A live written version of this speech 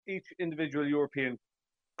each individual European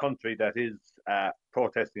country that is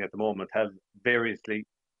protesting at the moment has variously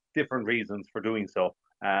different reasons for doing so.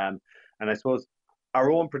 And I suppose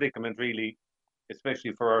our own predicament, really,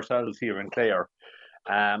 especially for ourselves here in Clare,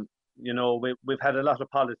 um, we've had a lot of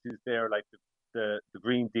policies there, like the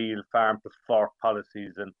Green Deal, farm to fork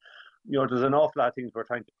policies, and there's an awful lot of things we're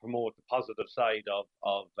trying to promote the positive side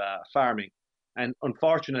of farming. And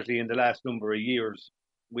unfortunately, in the last number of years,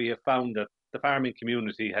 we have found that the farming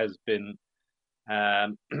community has been,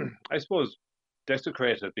 I suppose,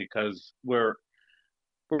 desecrated because we're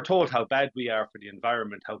told how bad we are for the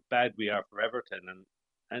environment, how bad we are for everything,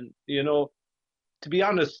 and to be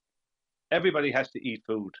honest, everybody has to eat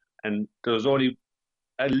food, and there's only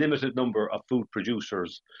a limited number of food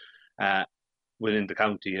producers uh, within the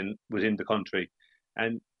county and within the country.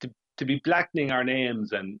 And to be blackening our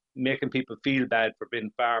names and making people feel bad for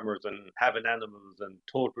being farmers and having animals and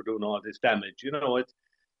told we're doing all this damage, it's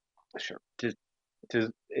sure,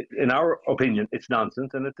 in our opinion, it's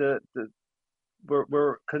nonsense, and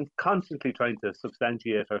we're constantly trying to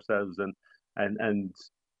substantiate ourselves and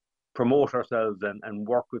promote ourselves and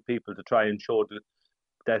work with people to try and show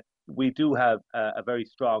that we do have a very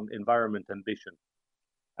strong environment ambition.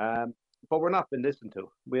 Um, but we're not being listened to.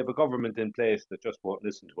 We have a government in place that just won't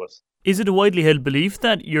listen to us. Is it a widely held belief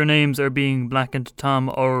that your names are being blackened,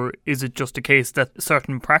 Tom, or is it just a case that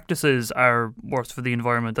certain practices are worse for the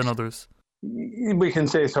environment than others? We can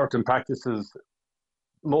say certain practices.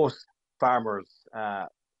 Most farmers,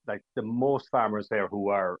 like the most farmers there who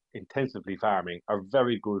are intensively farming, are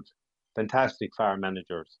very good, fantastic farm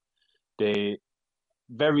managers. They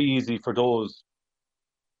very easy for those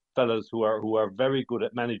fellows who are very good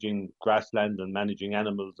at managing grassland and managing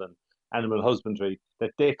animals and animal husbandry,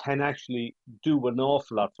 that they can actually do an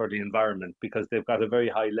awful lot for the environment because they've got a very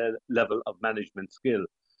high level of management skill.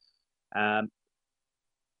 Um,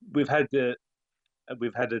 we've had the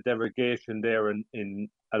we've had a derogation there in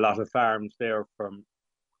a lot of farms there from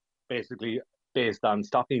basically based on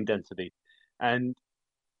stocking density, and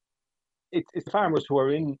it's farmers who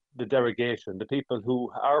are in the derogation, the people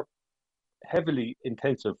who are heavily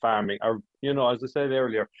intensive farming are, as I said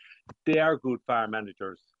earlier, they are good farm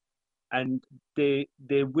managers, and they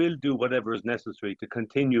will do whatever is necessary to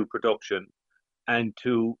continue production and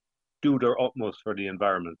to do their utmost for the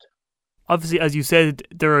environment. Obviously, as you said,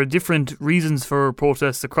 there are different reasons for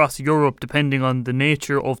protests across Europe depending on the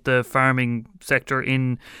nature of the farming sector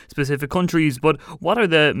in specific countries. But what are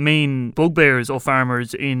the main bugbears of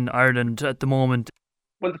farmers in Ireland at the moment?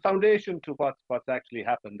 Well, the foundation to what's actually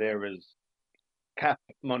happened there is CAP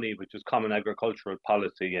money, which is Common Agricultural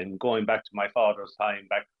Policy, and going back to my father's time,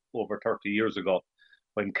 back over 30 years ago,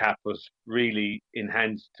 when CAP was really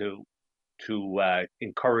enhanced to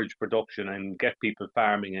encourage production and get people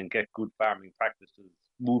farming and get good farming practices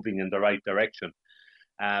moving in the right direction.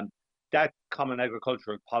 Um, that Common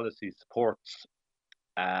Agricultural Policy supports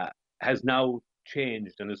uh, has now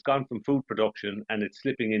changed and has gone from food production and it's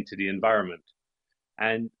slipping into the environment.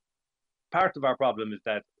 And part of our problem is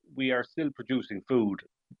that we are still producing food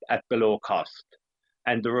at below cost,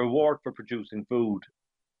 and the reward for producing food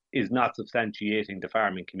is not substantiating the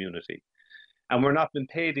farming community, and we're not being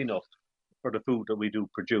paid enough for the food that we do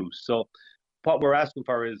produce. So, what we're asking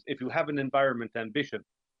for is, if you have an environment ambition,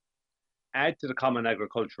 add to the Common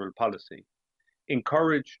Agricultural Policy,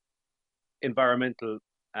 encourage environmental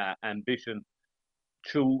ambition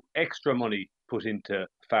through extra money put into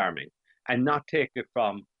farming, and not take it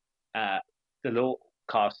from uh, the low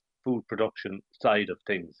cost food production side of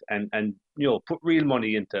things, and put real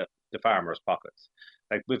money into the farmers' pockets.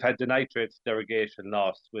 Like we've had the nitrates derogation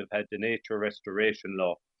laws, we've had the nature restoration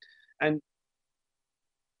law, and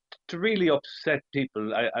to really upset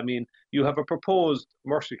people, I mean, you have a proposed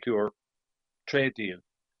Mercosur trade deal,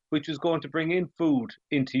 which is going to bring in food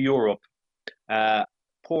into Europe, uh,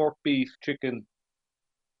 pork, beef, chicken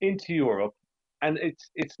into Europe, and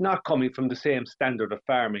it's not coming from the same standard of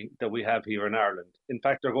farming that we have here in Ireland. In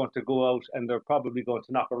fact, they're going to go out and they're probably going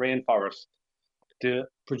to knock a rainforest to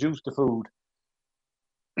produce the food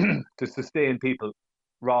to sustain people,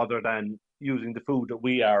 rather than using the food that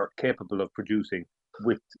we are capable of producing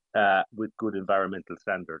with good environmental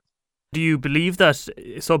standards. Do you believe that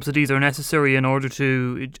subsidies are necessary in order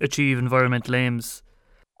to achieve environmental aims?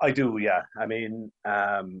 I do, yeah. I mean,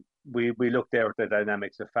 we look there at the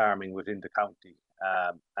dynamics of farming within the county,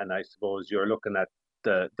 and I suppose you're looking at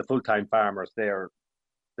the full time farmers there.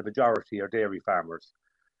 The majority are dairy farmers.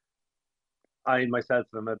 I myself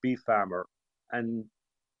am a beef farmer, and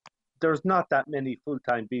there's not that many full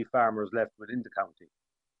time beef farmers left within the county,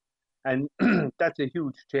 and that's a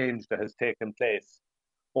huge change that has taken place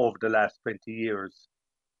over the last 20 years.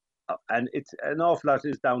 and it's an awful lot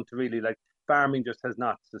is down to really like farming just has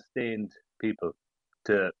not sustained people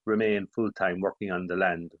to remain full time working on the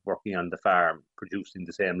land, working on the farm, producing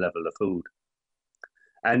the same level of food,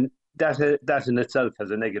 and that in itself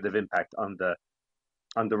has a negative impact on the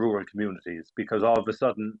rural communities because all of a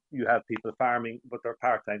sudden you have people farming, but they're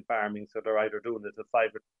part time farming, so they're either doing it at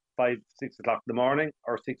 6 o'clock in the morning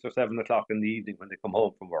or 6 or 7 o'clock in the evening when they come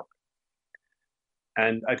home from work.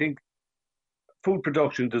 And I think food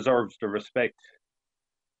production deserves the respect.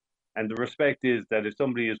 And the respect is that if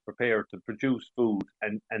somebody is prepared to produce food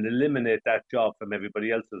and eliminate that job from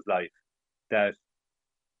everybody else's life, that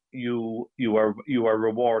you are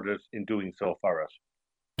rewarded in doing so for it.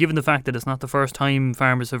 Given the fact that it's not the first time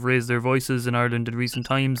farmers have raised their voices in Ireland in recent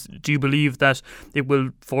times, do you believe that it will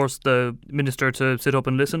force the minister to sit up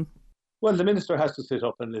and listen? Well, the minister has to sit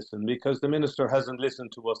up and listen because the minister hasn't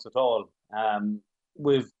listened to us at all.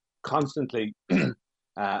 We've constantly been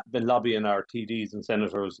lobbying our TDs and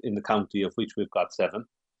senators in the county, of which we've got 7.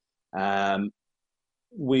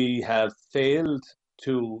 We have failed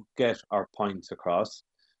to get our points across.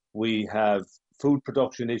 We have food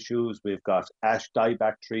production issues. We've got ash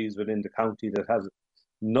dieback trees within the county that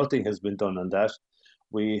nothing has been done on that.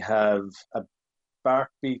 We have a bark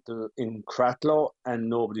beetle in Cratloe, and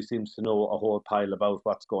nobody seems to know a whole pile about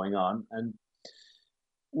what's going on. And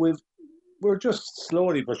we're just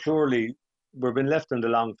slowly but surely we've been left on the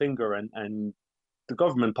long finger, and the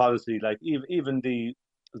government policy, like even the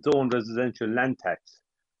zone residential land tax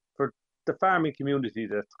for the farming community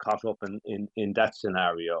that's caught up in that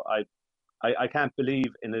scenario. I can't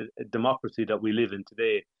believe in a democracy that we live in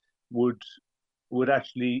today would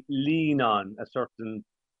actually lean on a certain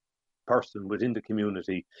person within the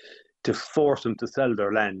community to force them to sell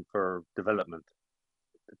their land for development,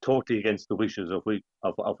 totally against the wishes of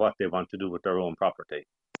what they want to do with their own property.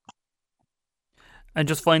 And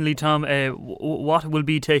just finally, Tom, what will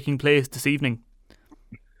be taking place this evening?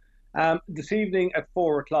 This evening at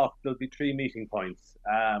 4 o'clock, there'll be 3 meeting points.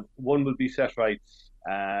 One will be Setrights,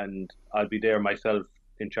 and I'll be there myself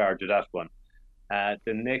in charge of that one.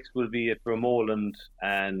 The next will be at Dromoland,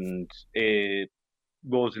 and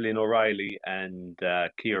Rosalind O'Reilly and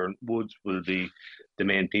Kieran Woods will be the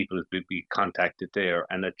main people that will be contacted there.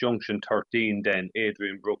 And at Junction 13, then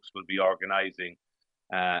Adrian Brooks will be organising,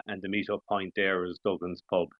 and the meet-up point there is Duggans Pub.